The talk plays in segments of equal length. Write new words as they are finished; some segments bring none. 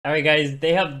Alright guys,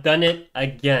 they have done it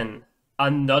again.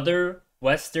 Another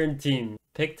Western team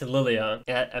picked Lillia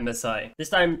at MSI. This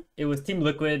time it was Team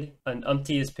Liquid and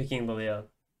Umpty is picking Lillia.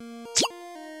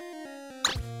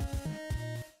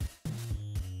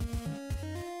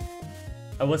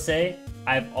 I will say,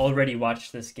 I've already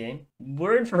watched this game.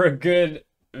 We're in for a good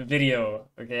video,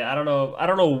 okay? I don't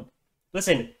know.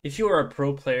 Listen, if you are a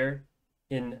pro player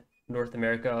in North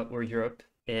America or Europe,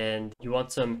 and you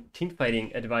want some team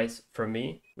fighting advice from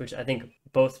me, which I think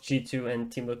both G2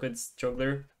 and Team Liquid's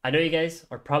jungler, I know you guys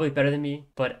are probably better than me,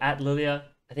 but at Lillia,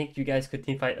 I think you guys could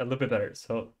team fight a little bit better.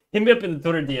 So hit me up in the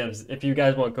Twitter DMs if you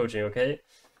guys want coaching, okay?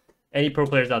 Any pro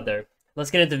players out there.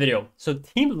 Let's get into the video. So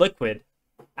Team Liquid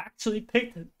actually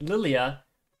picked Lillia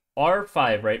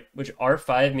R5, right? Which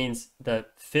R5 means the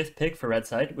 5th pick for red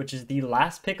side, which is the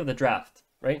last pick of the draft,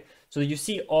 right? So you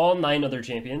see all 9 other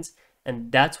champions,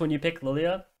 and that's when you pick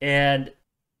Lillia. And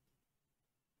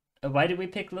why did we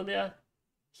pick Lillia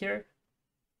here?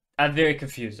 I'm very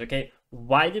confused, okay?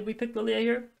 Why did we pick Lillia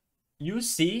here? You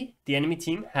see the enemy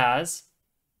team has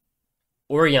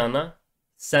Orianna,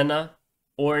 Senna,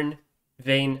 Ornn,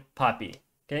 Vayne, Poppy,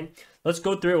 okay? Let's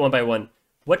go through it one by one.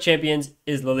 What champions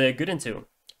is Lillia good into?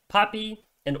 Poppy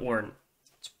and Ornn.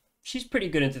 She's pretty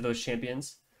good into those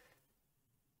champions.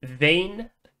 Vayne,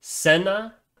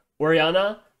 Senna,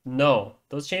 Orianna, no.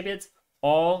 Those champions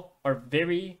all are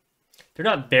they're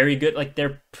not very good. Like,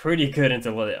 they're pretty good into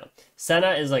Lillia.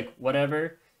 Senna is like,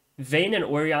 whatever. Vayne and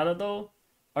Orianna, though,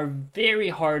 are very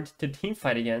hard to team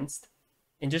fight against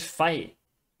and just fight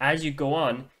as you go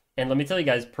on. And let me tell you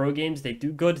guys, pro games, they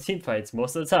do go to team fights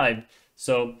most of the time.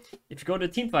 So if you go to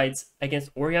team fights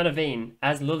against Orianna Vayne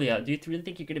as Lillia, do you really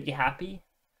think you're going to be happy?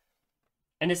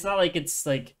 And it's not like it's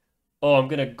like, oh, I'm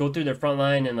going to go through their front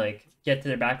line and like get to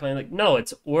their back line. Like, no,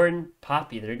 it's Ornn,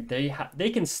 Poppy. They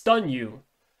can stun you.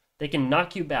 They can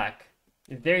knock you back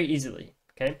very easily,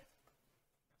 okay?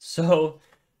 So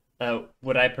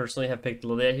would I personally have picked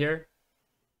Lillia here?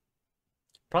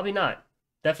 Probably not.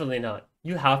 Definitely not.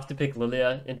 You have to pick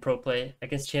Lillia in pro play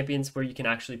against champions where you can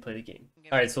actually play the game.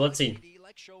 Alright, so let's see.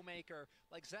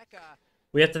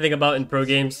 We have to think about in pro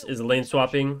games is lane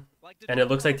swapping, and it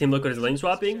looks like Team Liquid is lane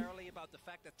swapping.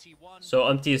 So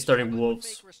Umpty is starting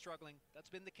Wolves.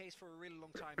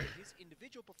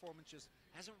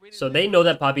 So they know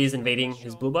that Poppy is invading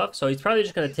his blue buff, so he's probably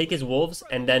just going to take his Wolves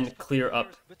and then clear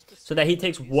up, so that he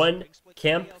takes one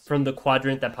camp from the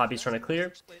quadrant that Poppy's trying to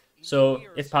clear. So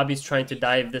if Poppy's trying to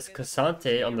dive this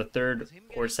Cassante on the 3rd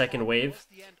or 2nd wave,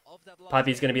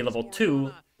 Poppy's going to be level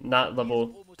 2, not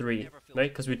level 3, right?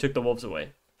 Because we took the Wolves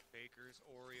away.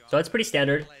 So that's pretty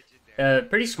standard.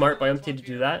 Pretty smart by Umpty to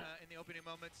do that.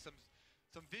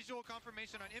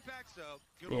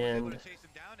 And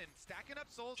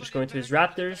just going to his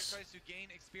Raptors.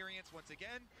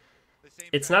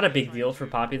 It's not a big deal for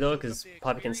Poppy though, because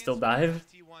Poppy can still dive.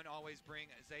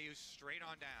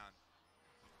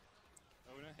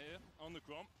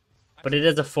 But it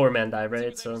is a 4-man dive,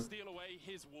 right? So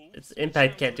its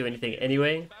Impact can't do anything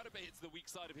anyway.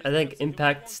 I think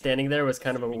Impact standing there was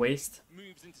kind of a waste.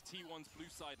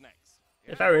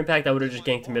 If I were Impact, I would have just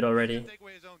ganked mid already.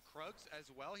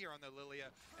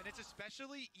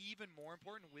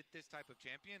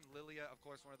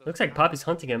 Looks like Poppy's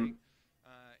hunting him.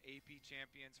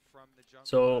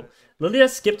 So Lillia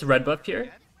skipped red buff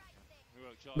here,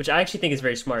 which I actually think is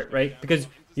very smart, right? Because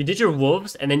you did your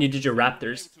Wolves and then you did your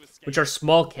Raptors, which are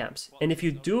small camps. And if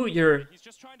you do your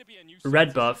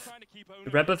red buff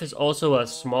is also a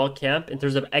small camp in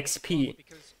terms of XP.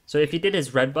 So if he did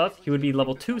his red buff, he would be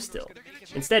level 2 still.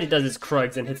 Instead, he does his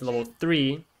Krugs and hits level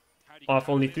 3 off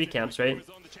only 3 camps, right?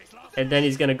 And then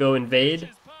he's going to go invade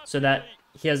so that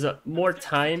he has more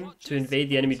time to invade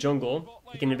the enemy jungle.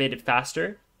 He can invade it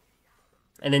faster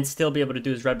and then still be able to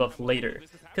do his red buff later.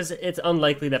 Because it's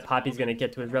unlikely that Poppy's going to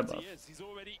get to his red buff.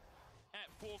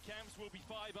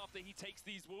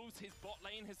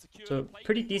 So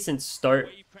pretty decent start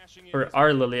for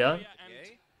our Lillia.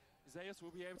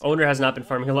 Owner has not been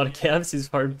farming a lot of camps. He's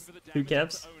farmed 2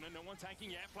 camps.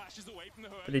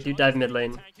 But they do dive mid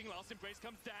lane.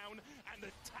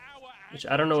 Which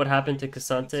I don't know what happened to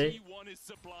Cassante.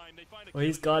 Oh,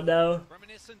 he's gone now.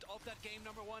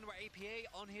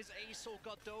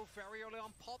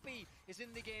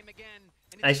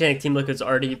 I think Team Liquid's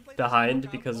already behind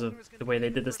because of the way they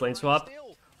did this lane swap.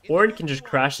 Ornn can just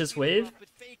crash this wave.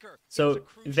 So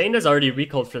Vayne has already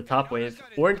recalled for the top wave.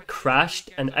 Ornn crashed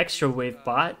an extra wave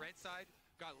bot,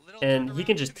 and he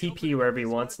can just TP wherever he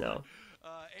wants now.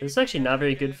 This is actually not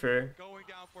very good for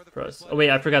us. Oh wait,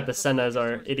 I forgot the Senna is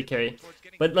our AD carry.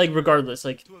 But like regardless,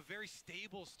 like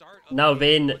now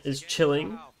Vayne is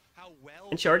chilling.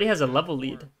 And she already has a level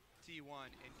lead.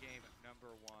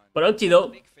 But Umpty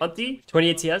though, Umpty,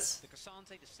 28 CS.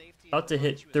 About to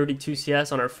hit 32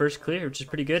 CS on our first clear, which is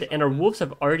pretty good. And our wolves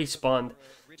have already spawned.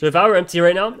 So if I were MT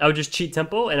right now, I would just cheat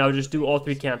tempo and I would just do all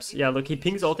 3 camps. Yeah, look, he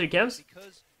pings all 3 camps.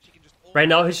 Right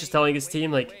now, he's just telling his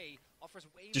team, like,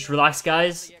 just relax,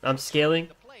 guys. I'm scaling.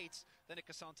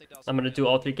 I'm going to do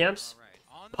all 3 camps.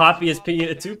 Poppy is pinging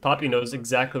it too. Poppy knows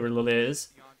exactly where Lillia is.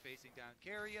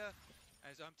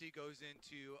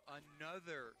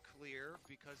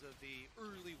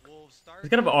 It's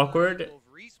kind of awkward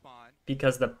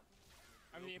because the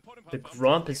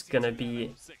Gromp is going to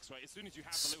be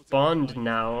spawned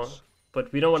now,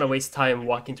 but we don't want to waste time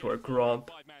walking to our Gromp.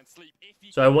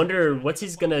 So I wonder what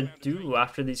he's going to do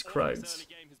after these Krugs.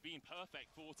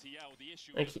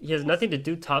 Like, he has nothing to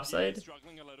do topside.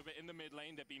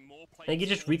 I think he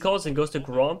just recalls and goes to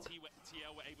Gromp.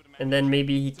 And then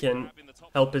maybe he can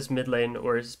help his mid lane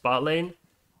or his bot lane.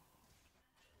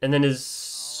 And then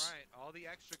his...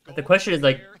 The question is,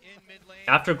 like,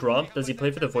 after Gromp, does he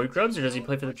play for the Void Grubs or does he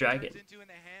play for the Dragon?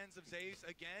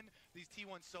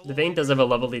 The Vayne does have a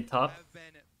level lead top.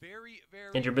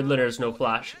 And your mid laner has no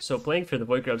flash. So playing for the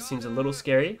Void Grubs seems a little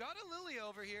scary.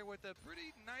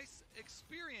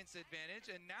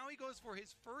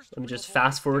 Let me just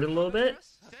fast forward a little bit.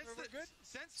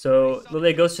 So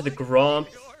Lillia goes to the Gromp.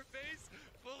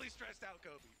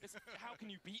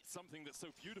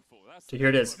 So here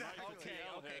it is.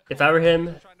 If I were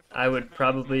him, I would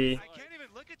probably...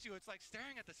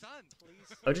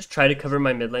 I would just try to cover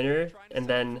my mid laner and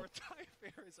then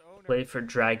play for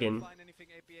Dragon.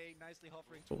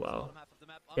 Oh, wow.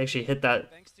 He actually hit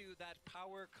that.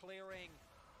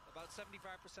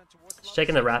 Just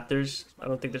checking the Raptors. I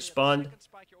don't think they're spawned.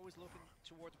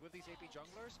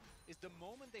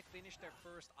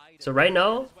 So right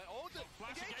now...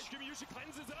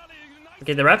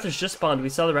 Okay, the Raptors just spawned. We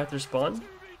saw the Raptors spawn.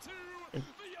 And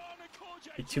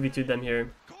we 2v2'd them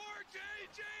here.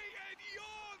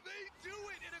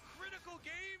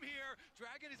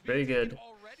 Very good.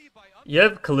 You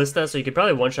have Kalista, so you could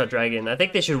probably one-shot Dragon. I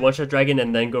think they should one-shot Dragon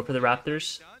and then go for the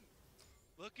Raptors.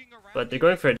 But they're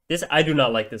going for it. This, I do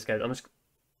not like this, guys. I'm just...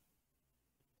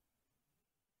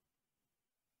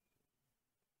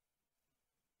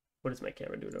 What is my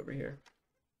camera doing over here?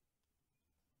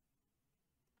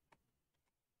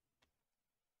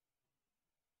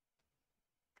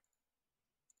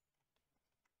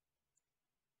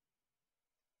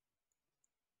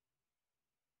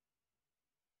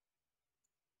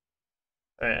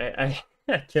 Alright,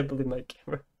 I can't believe my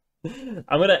camera.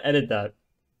 I'm gonna edit that.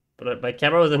 But my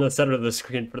camera was in the center of the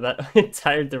screen for that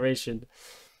entire duration.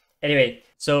 Anyway,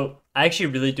 so I actually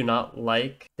really do not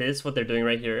like this, what they're doing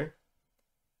right here.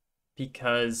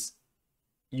 Because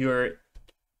you're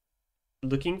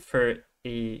looking for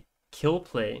a kill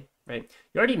play, right?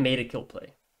 You already made a kill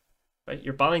play, right?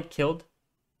 Your bot lane killed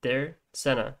their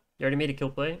Senna. You already made a kill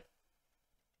play.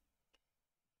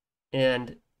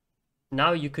 And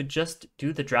now you could just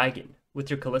do the Dragon with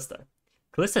your Kalista.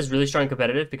 Kalista is really strong and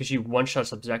competitive because she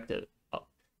one-shots objectives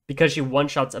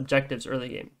early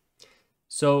game.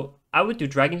 So I would do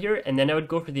Dragon here, and then I would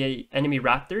go for the enemy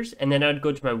Raptors, and then I would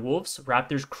go to my Wolves,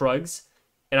 Raptors, Krugs,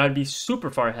 and I would be super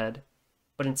far ahead.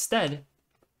 But instead,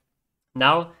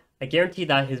 now I guarantee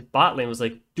that his bot lane was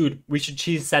like, dude, we should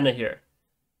cheese Senna here.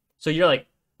 So you're like,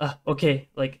 okay,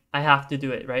 like I have to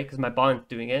do it, right? Because my bot lane's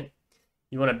doing it.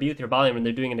 You want to be with your bot lane when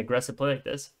they're doing an aggressive play like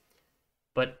this.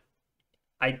 But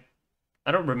I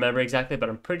don't remember exactly, but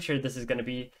I'm pretty sure this is going to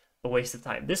be a waste of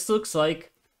time. This looks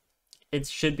like it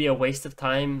should be a waste of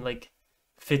time, like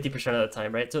 50% of the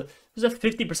time, right? So there's a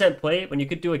 50% play when you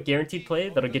could do a guaranteed play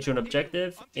that'll get you an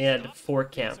objective and 4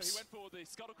 camps.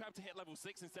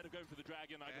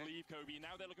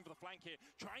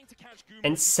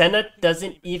 And Senna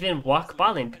doesn't even walk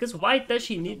bot lane, because why does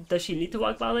she need to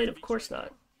walk bot lane? Of course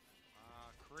not.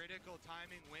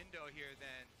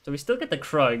 So we still get the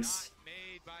Krugs,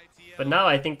 but now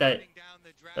I think that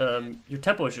your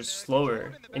tempo is just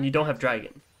slower and you don't have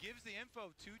Dragon.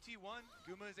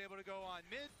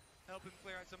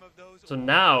 So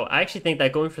now I actually think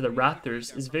that going for the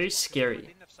Raptors is very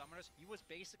scary,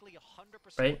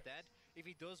 right? You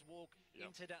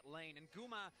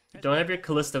don't have your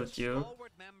Kalista with you.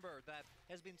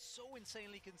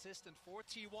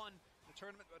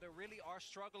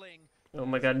 Oh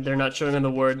my god, they're not showing on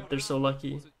the ward. They're so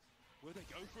lucky.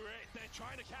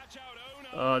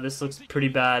 Oh, this looks pretty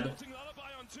bad.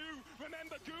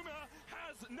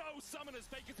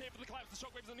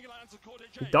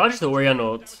 Dodge the Orion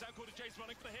ult.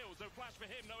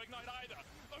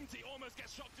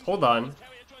 Hold on.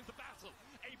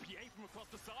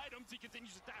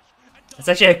 It's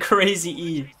actually a crazy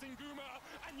E.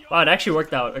 Wow, it actually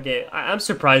worked out. Okay, I'm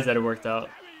surprised that it worked out.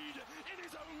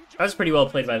 That was pretty well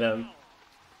played by them.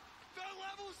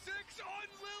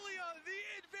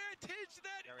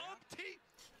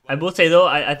 I will say though,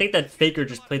 I think that Faker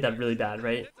just played that really bad,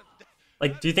 right?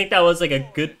 Like, do you think that was like a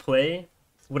good play?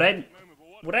 Would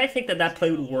I think that that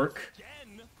play would work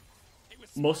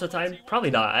most of the time?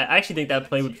 Probably not. I actually think that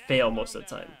play would fail most of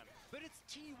the time.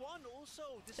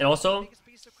 And also,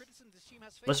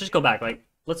 let's just go back. Like,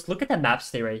 let's look at that map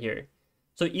stay right here.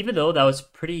 So even though that was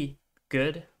pretty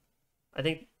good, I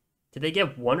think, did they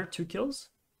get 1 or 2 kills?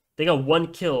 They got 1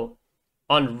 kill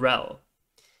on Rel.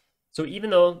 So even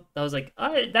though that was like,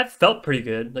 that felt pretty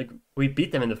good, like we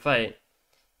beat them in the fight,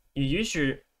 you used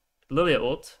your Lillia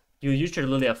ult, you used your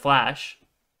Lillia flash,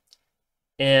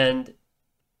 and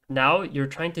now you're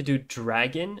trying to do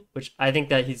Dragon, which I think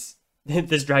that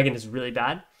this Dragon is really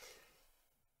bad.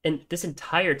 And this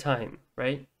entire time,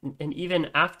 right? And even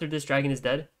after this Dragon is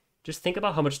dead, just think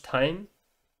about how much time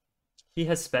he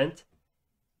has spent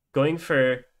going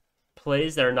for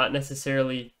plays that are not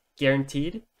necessarily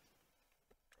guaranteed,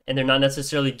 and they're not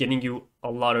necessarily getting you a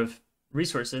lot of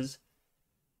resources,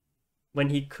 when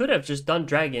he could have just done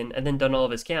Dragon and then done all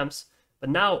of his camps. But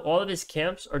now all of his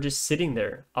camps are just sitting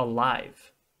there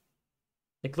alive.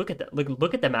 Like, look at that.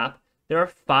 Look at the map. There are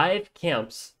 5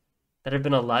 camps that have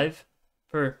been alive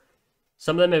for,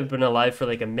 some of them have been alive for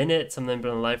like a minute, some of them have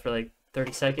been alive for like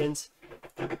 30 seconds.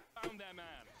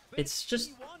 It's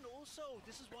just,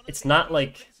 it's not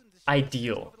like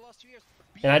ideal.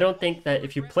 And I don't think that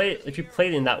if you play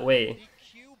it in that way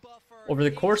over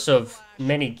the course of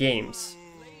many games,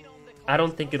 I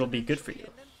don't think it'll be good for you.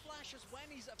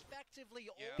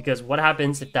 Because what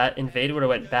happens if that invade would have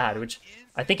went bad, which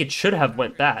I think it should have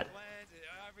went bad.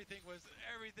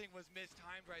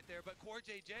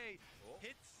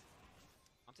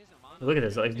 Look at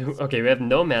this. Like, okay, we have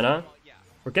no mana.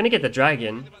 We're gonna get the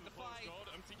Dragon.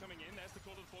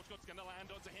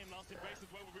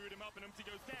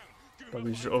 But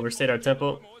we should overstayed our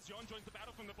tempo.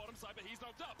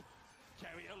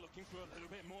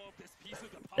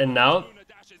 And now,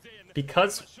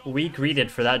 because we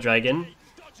greeted for that Dragon,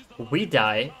 we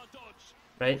die,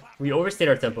 right? We overstayed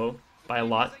our tempo by a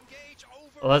lot.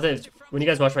 A lot of times, when you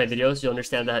guys watch my videos, you'll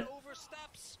understand that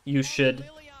you should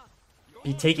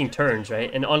be taking turns,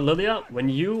 right? And on Lillia, when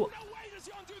you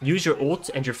use your ult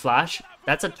and your flash,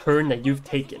 that's a turn that you've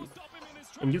taken.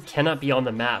 And you cannot be on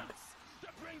the map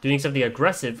doing something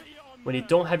aggressive when you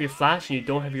don't have your flash and you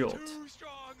don't have your ult.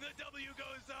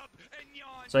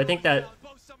 So I think that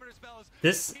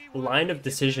this line of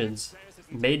decisions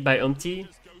made by and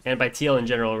by TL in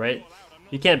general, right?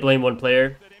 You can't blame one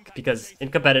player, because in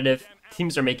competitive,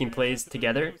 teams are making plays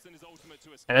together.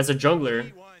 And as a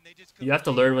jungler, you have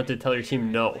to learn when to tell your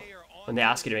team no when they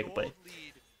ask you to make a play.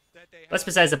 That's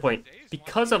besides the point.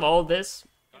 Because of all this,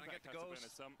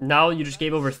 now you just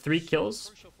gave over 3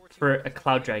 kills for a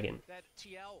Cloud Dragon.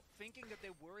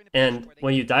 And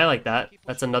when you die like that,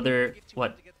 that's another,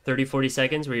 what, 30-40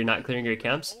 seconds where you're not clearing your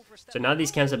camps. So now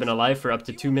these camps have been alive for up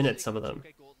to 2 minutes, some of them.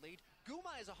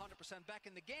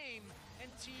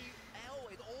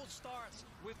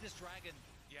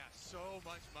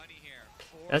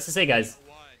 That's to say, guys,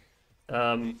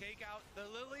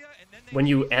 when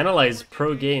you analyze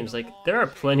pro games, like, there are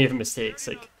plenty of mistakes,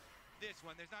 like,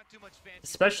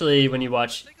 especially when you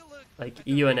watch like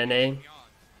EU and NA.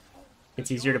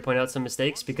 It's easier to point out some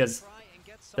mistakes because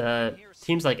the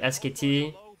teams like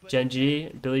SKT, Genji,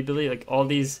 Bilibili, like all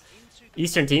these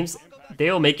Eastern teams,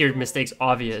 they will make your mistakes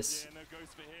obvious.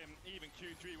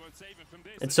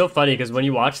 It's so funny because when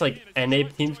you watch like NA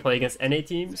teams play against NA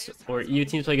teams or EU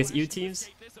teams play against EU teams,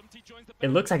 it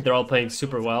looks like they're all playing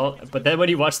super well, but then when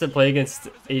you watch them play against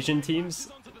Asian teams,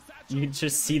 you can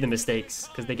just see the mistakes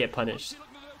because they get punished.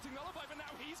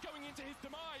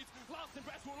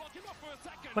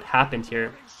 What happened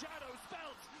here?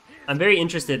 I'm very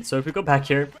interested. So if we go back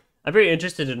here, I'm very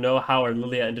interested to know how our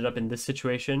Lillia ended up in this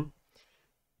situation.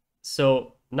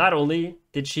 So not only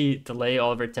did she delay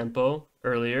all of her tempo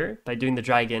earlier by doing the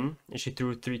Dragon, and she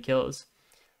threw 3 kills,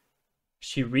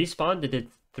 she respawned and did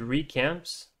 3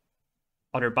 camps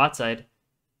on her bot side,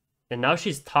 and now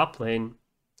she's top lane,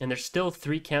 and there's still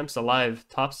 3 camps alive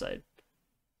top side.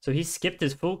 So he skipped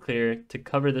his full clear to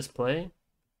cover this play.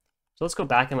 So let's go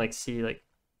back and like see like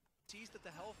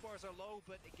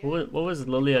what was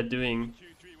Lillia doing?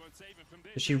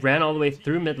 She ran all the way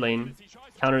through mid lane,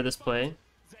 counter this play.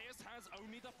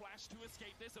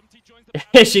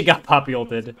 She got poppy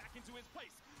ulted.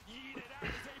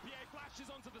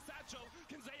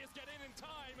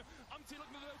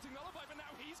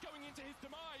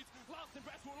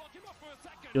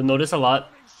 you'll notice a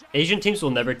lot. Asian teams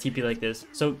will never TP like this.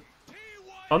 So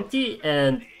Umpty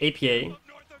and APA,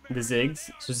 the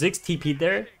Ziggs. So Ziggs TP'd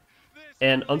there,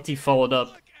 and Umpty followed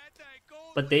up.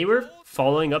 But they were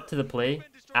following up to the play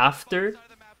after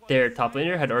their top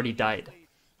laner had already died.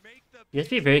 You have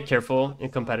to be very careful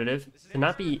and competitive to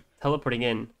not be teleporting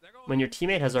in when your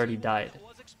teammate has already died.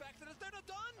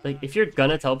 Like, if you're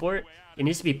gonna teleport, it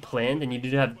needs to be planned and you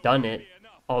need to have done it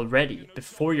already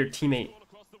before your teammate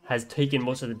has taken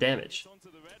most of the damage,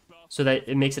 so that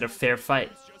it makes it a fair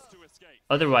fight.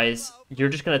 Otherwise, you're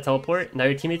just gonna teleport, now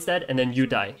your teammate's dead, and then you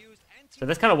die. So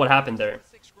that's kind of what happened there.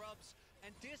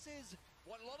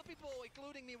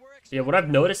 Yeah, what I've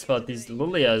noticed about these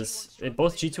Lillias, in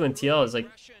both G2 and TL, is like,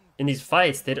 in these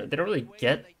fights, they don't really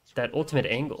get that ultimate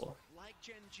angle.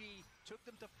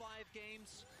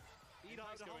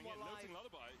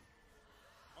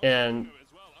 And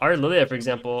our Lillia, for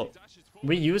example,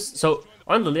 we use, so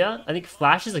on Lillia, I think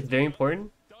flash is like very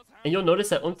important. And you'll notice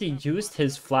that Umpty used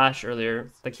his flash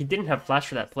earlier. Like, he didn't have flash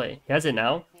for that play. He has it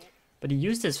now, but he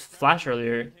used his flash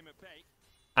earlier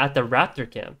at the Raptor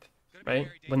camp, right?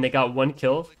 When they got one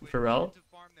kill for Rel.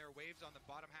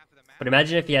 But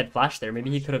imagine if he had flash there. Maybe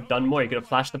he could have done more. He could have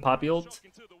flashed the Poppy ult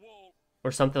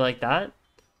or something like that.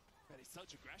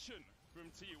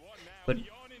 But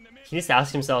he needs to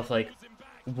ask himself, like,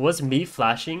 was me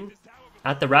flashing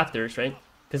at the Raptors, right?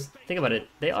 Because think about it.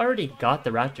 They already got the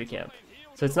Raptor camp.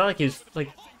 So it's not like he was, like,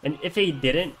 and if he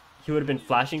didn't, he would have been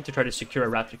flashing to try to secure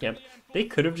a Raptor camp. They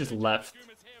could have just left,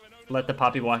 let the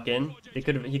Poppy walk in. He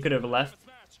could have left,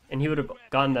 and he would have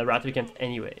gotten the Raptor camp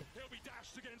anyway.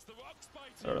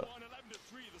 I don't know.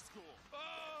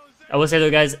 I will say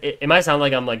though, guys, it might sound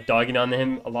like I'm like dogging on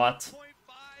him a lot.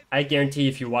 I guarantee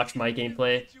if you watch my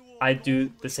gameplay, I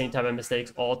do the same type of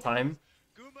mistakes all the time.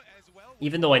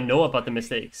 Even though I know about the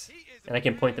mistakes, and I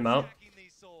can point them out.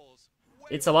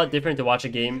 It's a lot different to watch a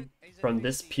game from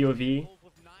this POV,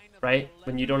 right?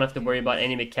 When you don't have to worry about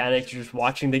any mechanics, you're just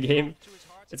watching the game.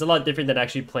 It's a lot different than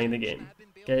actually playing the game,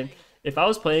 okay? If I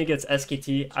was playing against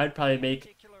SKT, I'd probably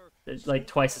make like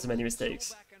twice as many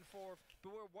mistakes.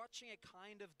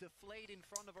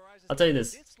 I'll tell you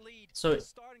this. So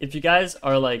if you guys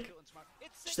are like,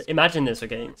 just imagine this,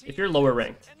 okay? If you're lower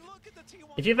ranked,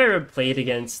 if you've ever played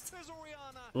against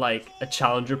like a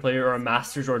challenger player or a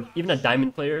masters or even a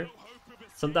diamond player,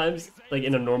 sometimes like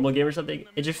in a normal game or something,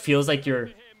 it just feels like you're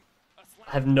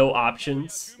have no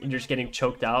options and you're just getting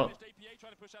choked out.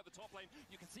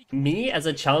 Me as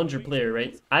a challenger player,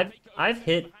 right? I've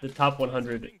hit the top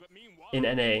 100 in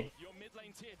NA.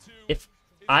 If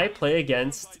I play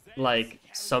against like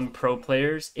some pro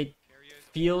players, it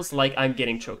feels like I'm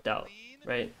getting choked out,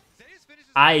 right?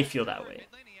 I feel that way.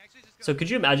 So could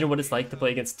you imagine what it's like to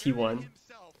play against T1?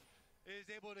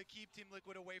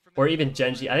 Or even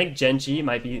Genji. I think Genji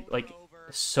might be like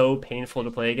so painful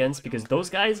to play against because those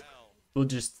guys will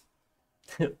just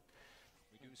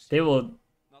they will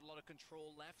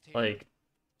like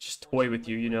just toy with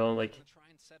you, you know, like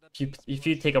if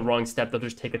you take a wrong step, they'll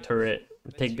just take a turret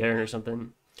or take Baron or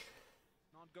something.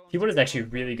 T1 is actually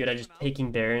really good at just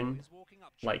taking Baron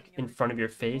like in front of your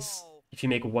face if you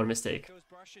make one mistake.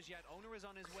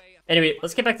 Anyway,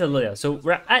 let's get back to Lillia. So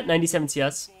we're at 97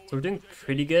 CS, so we're doing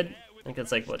pretty good. I think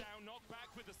that's like what?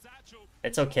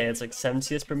 It's okay, it's like 7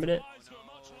 CS per minute.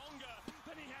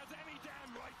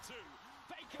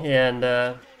 And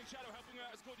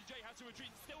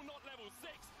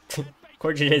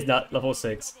Core GJ is not level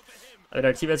 6. I mean,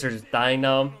 our teammates are just dying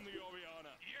now.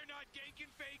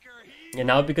 And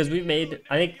now because we've made,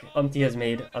 I think Umpty has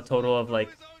made a total of like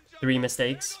 3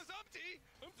 mistakes.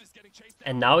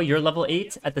 And now you're level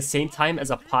 8 at the same time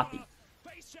as a Poppy.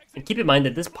 And keep in mind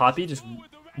that this Poppy just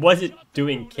wasn't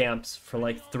doing camps for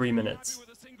like 3 minutes.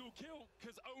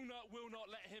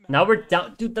 Now we're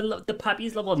down, dude, the Poppy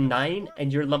is level 9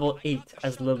 and you're level 8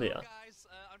 as Lillia.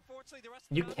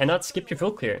 You cannot skip your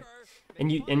full clear.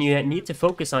 And you need to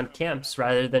focus on camps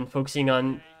rather than focusing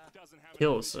on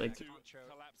kills. Like, he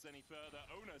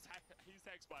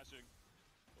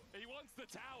wants the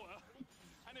tower,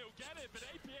 and he'll get it, but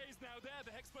APA is now there,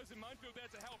 the Hexplosive Minefield there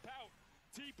to help out.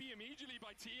 TP immediately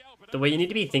by TL, but the way you need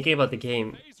to be thinking about the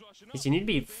game is you need to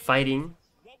be fighting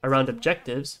around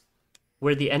objectives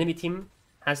where the enemy team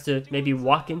has to maybe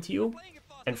walk into you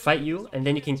and fight you, and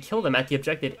then you can kill them at the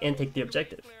objective and take the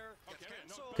objective.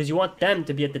 Because you want them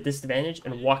to be at the disadvantage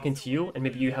and walk into you, and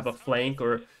maybe you have a flank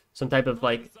or some type of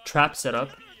like trap set up.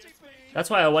 That's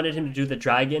why I wanted him to do the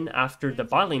dragon after the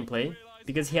bot lane play,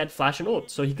 because he had flash and ult,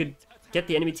 so he could get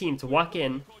the enemy team to walk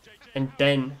in and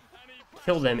then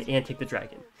kill them and take the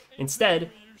dragon.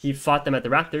 Instead, he fought them at the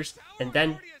Raptors, and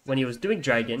then when he was doing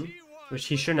dragon, which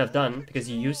he shouldn't have done because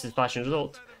he used his flash and his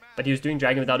ult. But he was doing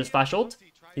dragon without his flash ult.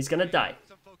 He's gonna die.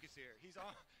 He's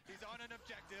on an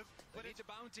objective, but it's a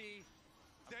bounty.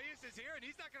 Deus is here, and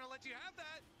he's not gonna let you have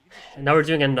that. And now we're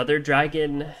doing another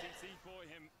dragon,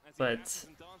 but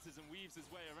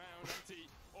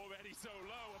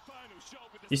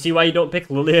you see why you don't pick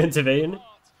Lillia into Vayne?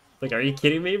 Like, are you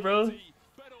kidding me, bro?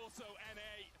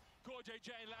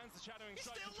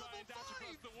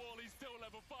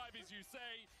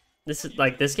 This is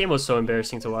like, this game was so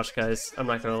embarrassing to watch, guys. I'm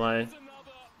not gonna lie.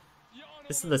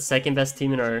 This is the second best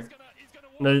team in our.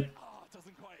 No,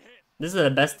 this is the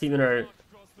best team in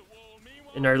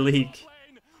our league.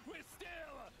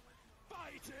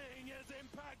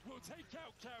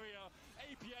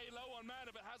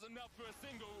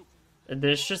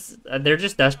 They're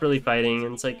just desperately fighting,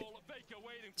 and it's like,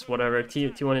 it's whatever.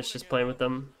 T1 is just playing with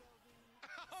them.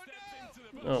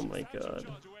 Oh my god.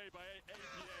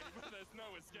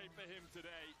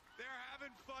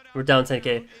 We're down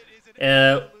 10k.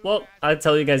 Well, I'll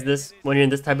tell you guys this. When you're in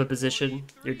this type of position,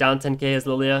 you're down 10k as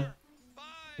Lillia,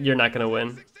 you're not gonna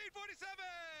win.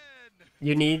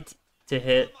 You need to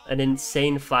hit an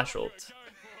insane flash ult.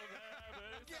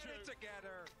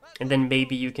 And then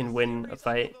maybe you can win a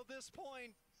fight.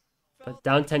 But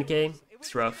down 10k,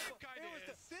 it's rough.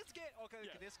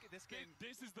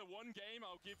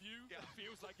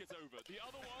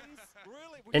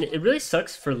 And it really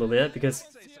sucks for Lillia because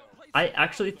I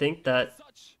actually think that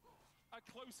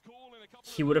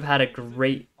he would have had a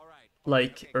great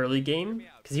like early game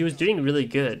because he was doing really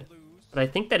good. But I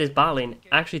think that his bot lane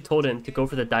actually told him to go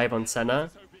for the dive on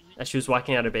Senna as she was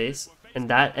walking out of base, and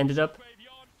that ended up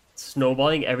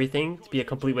snowballing everything to be a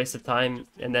complete waste of time,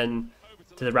 and then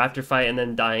to the Raptor fight, and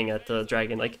then dying at the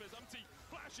dragon. Like,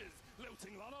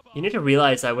 you need to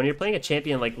realize that when you're playing a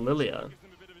champion like Lillia,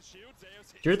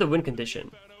 you're the win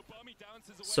condition.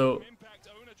 So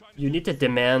you need to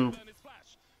demand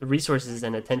resources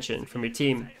and attention from your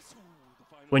team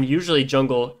when usually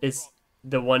jungle is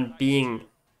the one being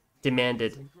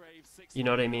demanded. You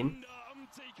know what I mean?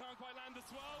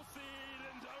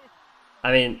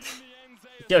 I mean,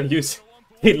 yo,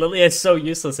 Lillia is so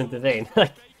useless in the Vayne.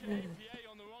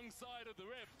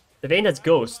 The Vayne has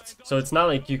Ghost, so it's not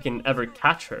like you can ever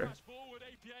catch her.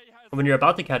 And when you're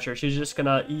about to catch her, she's just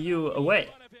gonna EU away.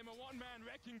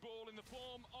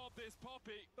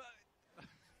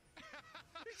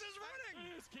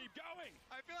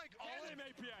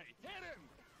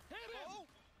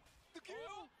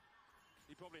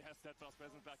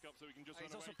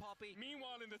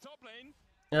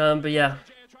 But yeah,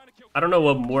 I don't know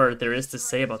what more there is to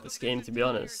say about this game, to be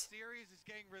honest.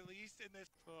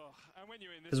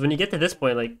 Because when you get to this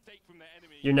point, like,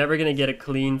 you're never gonna get a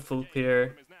clean, full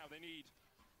clear.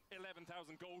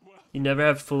 You never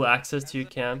have full access to your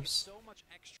camps.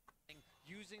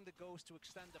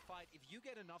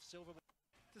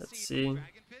 Let's see.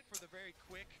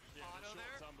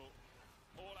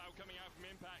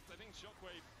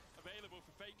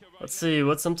 Let's see,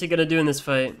 what's something gonna do in this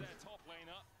fight?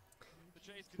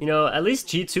 You know, at least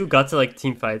G2 got to like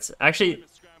team fights. Actually,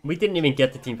 we didn't even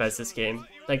get to team fights this game.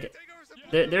 Like,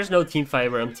 there's no team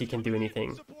fight where MT can do anything.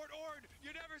 And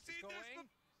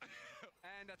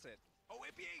that's it. Oh,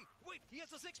 APA! Wait, he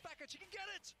has a six-packer. She can get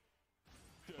it.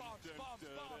 Bombs, bombs,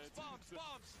 bombs, bombs,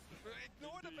 bombs.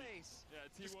 Ignore the base.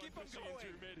 Just keep them going.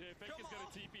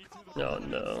 Oh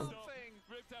no.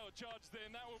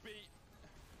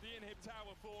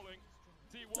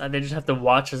 They just have to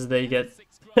watch as they get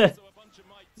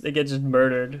they get just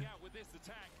murdered.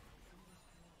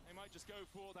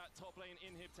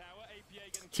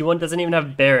 T1 doesn't even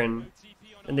have Baron,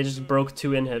 and they just broke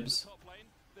 2 inhibs.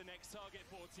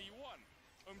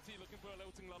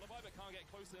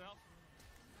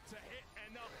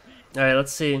 Alright,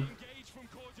 let's see.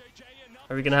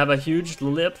 Are we gonna have a huge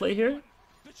Lillia play here?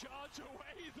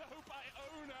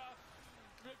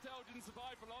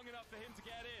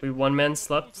 We one-man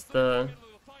slept the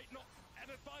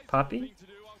Poppy?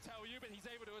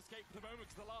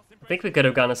 I think we could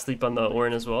have gone to sleep on the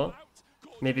Orin as well.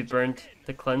 Maybe burned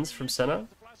the cleanse from Senna.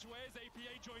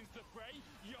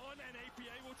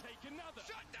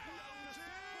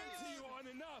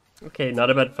 Okay, not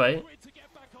a bad fight.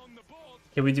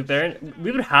 Can we do Baron?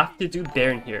 We would have to do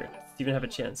Baron here to even have a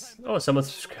chance. Oh, someone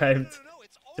subscribed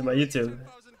to my YouTube.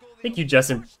 Thank you,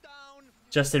 Justin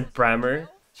Brammer.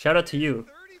 Shout out to you.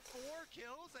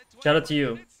 Shout out to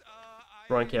you.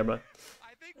 Wrong camera.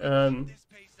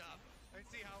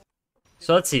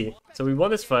 So let's see. So we won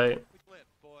this fight.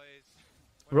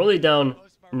 We're only down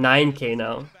 9k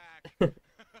now.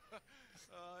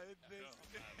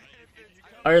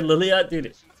 Our Lillia,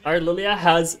 dude. Our Lillia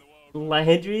has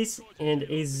Landry's and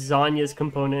a Zonya's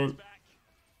component.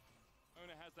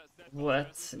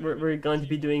 What? We're going to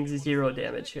be doing 0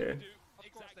 damage here.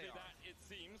 Exactly that, it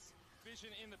seems. Vision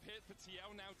in the pit for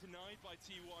TL, now denied by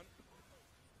T1.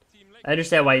 I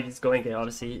understand why he's going it,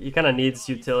 obviously. He kind of needs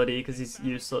utility because he's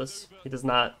useless. He does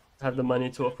not have the money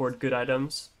to afford good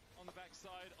items.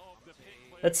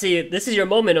 Let's see, this is your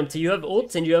moment, Umpty. You have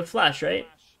ult and you have flash, right?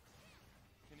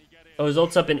 Oh, his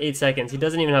ult's up in 8 seconds. He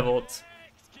doesn't even have ult.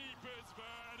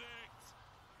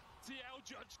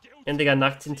 And they got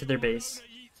knocked into their base.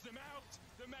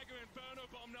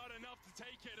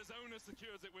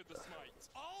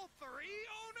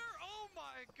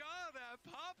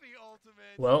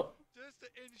 Well,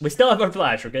 we still have our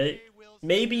flash, okay?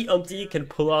 Maybe Umpty can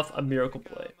pull off a miracle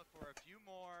play.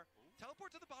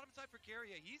 Teleport to the bottom side for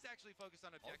Carrier. He's actually focused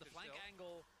on objective the flank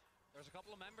angle. There's a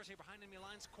couple of members here behind enemy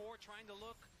lines. Core trying to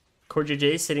look. Core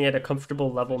JJ sitting at a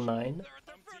comfortable level 9.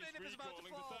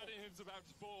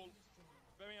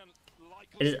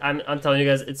 I'm telling you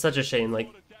guys, it's such a shame. Like,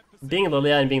 being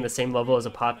Lillia and being the same level as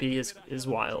a Poppy is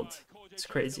wild. It's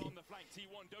crazy.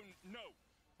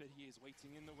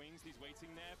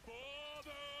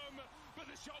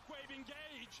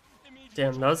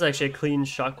 Damn, that was actually a clean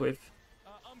shockwave.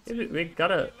 We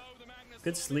got a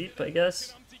good sleep, I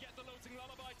guess.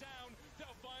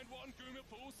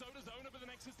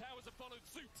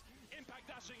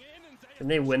 Can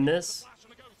they win this?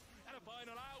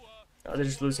 Oh, they're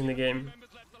just losing the game.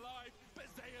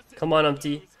 Come on,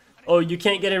 Umpty. Oh, you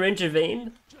can't get in range of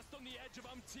Vayne?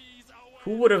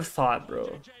 Who would have thought,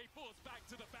 bro?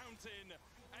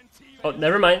 Oh,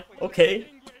 never mind. Okay.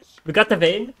 We got the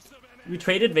Vayne. We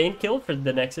traded Vayne kill for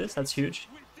the Nexus. That's huge.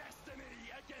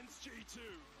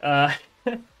 I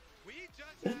don't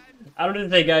know what to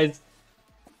say, guys.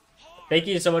 Thank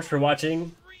you so much for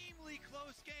watching.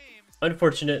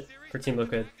 Unfortunate for Team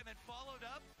Liquid.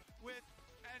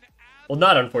 Well,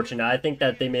 not unfortunate. I think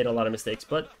that they made a lot of mistakes,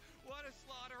 but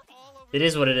it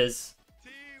is what it is.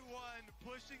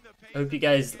 I hope you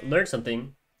guys learned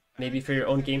something. Maybe for your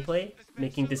own gameplay,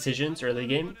 making decisions early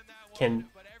game,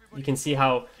 you can see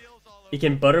how it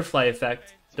can butterfly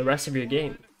effect the rest of your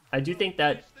game. I do think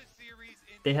that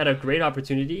they had a great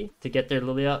opportunity to get their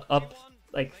Lillia up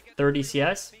like 30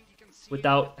 CS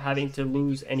without having to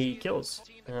lose any kills.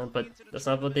 But that's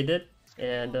not what they did.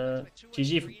 And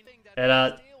GG.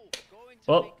 And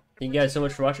well, thank you guys so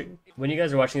much for watching. When you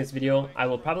guys are watching this video, I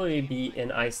will probably be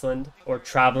in Iceland or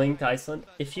traveling to Iceland.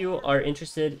 If you are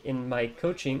interested in my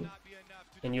coaching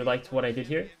and you liked what I did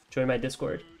here, join my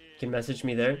Discord. You can message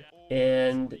me there.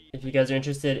 And if you guys are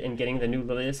interested in getting the new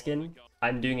Lillia skin,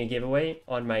 I'm doing a giveaway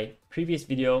on my previous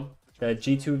video, the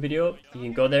G2 video. You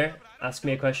can go there, ask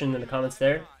me a question in the comments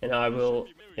there,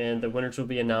 and the winners will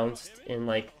be announced in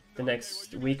like the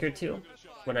next week or two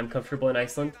when I'm comfortable in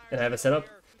Iceland and I have a setup.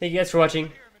 Thank you guys for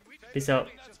watching. Peace out.